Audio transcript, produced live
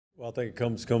Well, I think it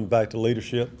comes back to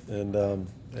leadership and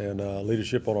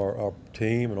leadership on our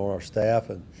team and on our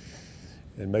staff, and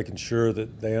making sure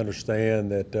that they understand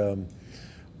that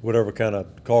whatever kind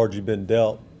of cards you've been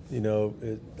dealt,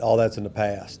 all that's in the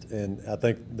past. And I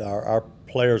think our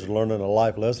players are learning a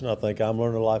life lesson. I think I'm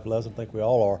learning a life lesson. I think we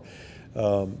all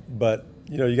are. But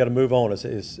you got to move on.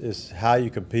 It's how you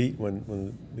compete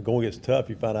when the going gets tough.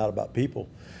 You find out about people.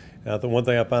 And I think one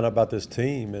thing I found out about this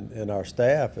team and our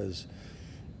staff is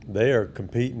they are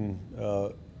competing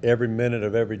every minute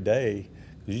of every day.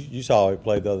 You saw how we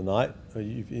played the other night.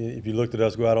 If you looked at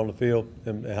us go out on the field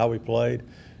and how we played,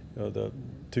 the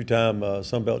two-time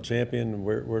Sun Belt champion,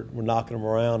 we're knocking them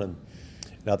around, and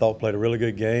I thought we played a really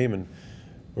good game, and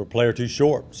we're a player or two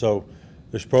short. So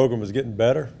this program is getting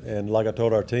better, and like I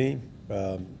told our team,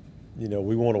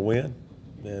 we want to win,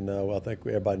 and I think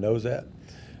everybody knows that.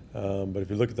 But if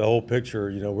you look at the whole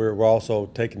picture, we're also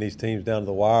taking these teams down to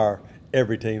the wire,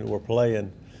 every team that we're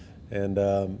playing, and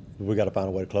we got to find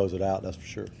a way to close it out, that's for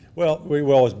sure. Well, we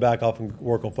always back off and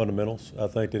work on fundamentals. I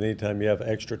think that anytime you have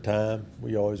extra time,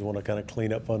 we always want to kind of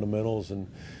clean up fundamentals,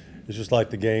 and it's just like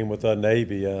the game with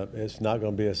Navy. It's not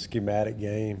going to be a schematic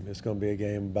game. It's going to be a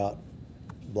game about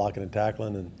blocking and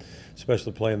tackling, and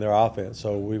especially playing their offense.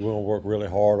 So we will work really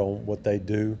hard on what they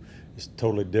do. It's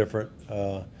totally different,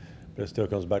 but it still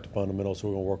comes back to fundamentals, so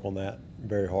we're going to work on that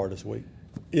very hard this week.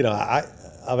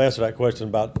 I've answered that question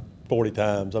about 40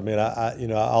 times. I mean,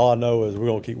 all I know is we're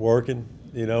going to keep working,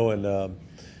 and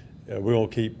we're going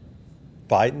to keep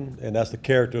fighting, and that's the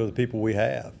character of the people we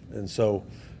have. And so,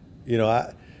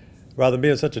 rather than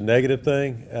being such a negative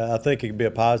thing, I think it can be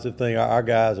a positive thing. Our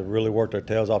guys have really worked their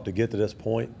tails off to get to this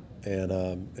point,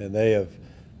 and they have.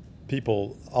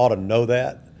 People ought to know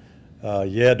that.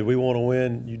 Do we want to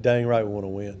win? You dang right we want to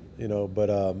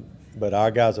win, but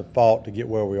our guys have fought to get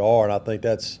where we are, and I think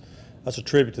that's a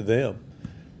tribute to them.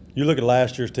 You look at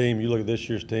last year's team, you look at this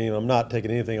year's team. I'm not taking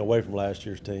anything away from last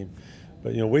year's team,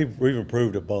 but we've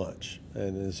improved a bunch,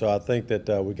 and so I think that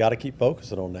we got to keep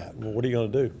focusing on that. Well, what are you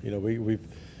going to do?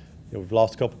 We've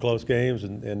lost a couple close games,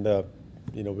 and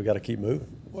we got to keep moving.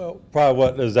 Well, probably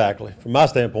what exactly? From my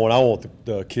standpoint, I want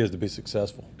the kids to be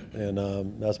successful,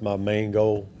 and that's my main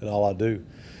goal and all I do.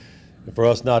 And for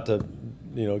us not to,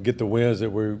 get the wins that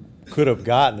we could have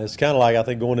gotten, it's kind of like I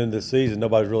think going into this season,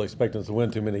 nobody's really expecting us to win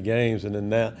too many games, and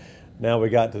then now we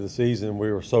got to the season,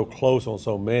 we were so close on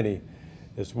so many,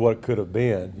 it's what it could have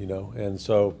been, and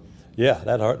so yeah,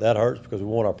 that hurts because we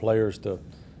want our players to,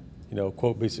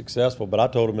 quote, be successful. But I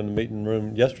told them in the meeting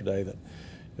room yesterday that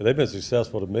they've been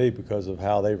successful to me because of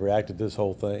how they've reacted to this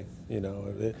whole thing.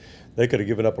 They could have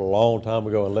given up a long time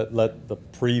ago and let the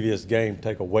previous game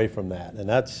take away from that, and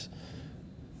that's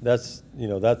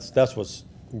what's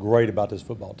great about this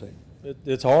football team.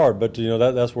 It's hard, but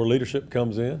that's where leadership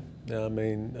comes in. I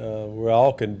mean, we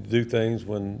all can do things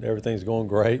when everything's going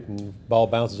great and the ball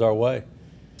bounces our way.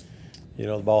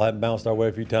 The ball hadn't bounced our way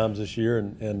a few times this year,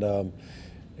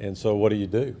 and so what do you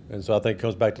do? And so I think it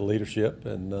comes back to leadership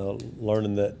and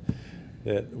learning that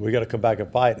we got to come back and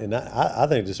fight. And I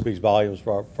think it just speaks volumes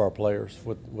for our players,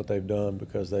 what they've done,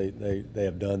 because they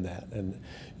have done that. And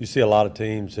you see a lot of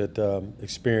teams that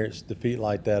experience defeat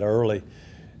like that early,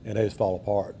 and they just fall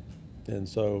apart. And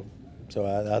so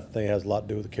I think it has a lot to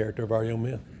do with the character of our young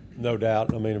men. No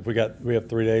doubt. I mean, we have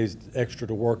 3 days extra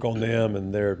to work on them,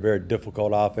 and they're a very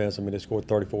difficult offense. I mean, they scored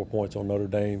 34 points on Notre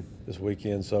Dame this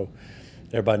weekend, so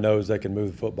everybody knows they can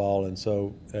move the football, and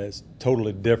so it's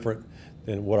totally different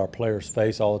than what our players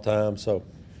face all the time. So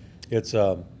it's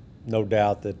no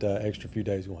doubt that extra few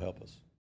days will help us.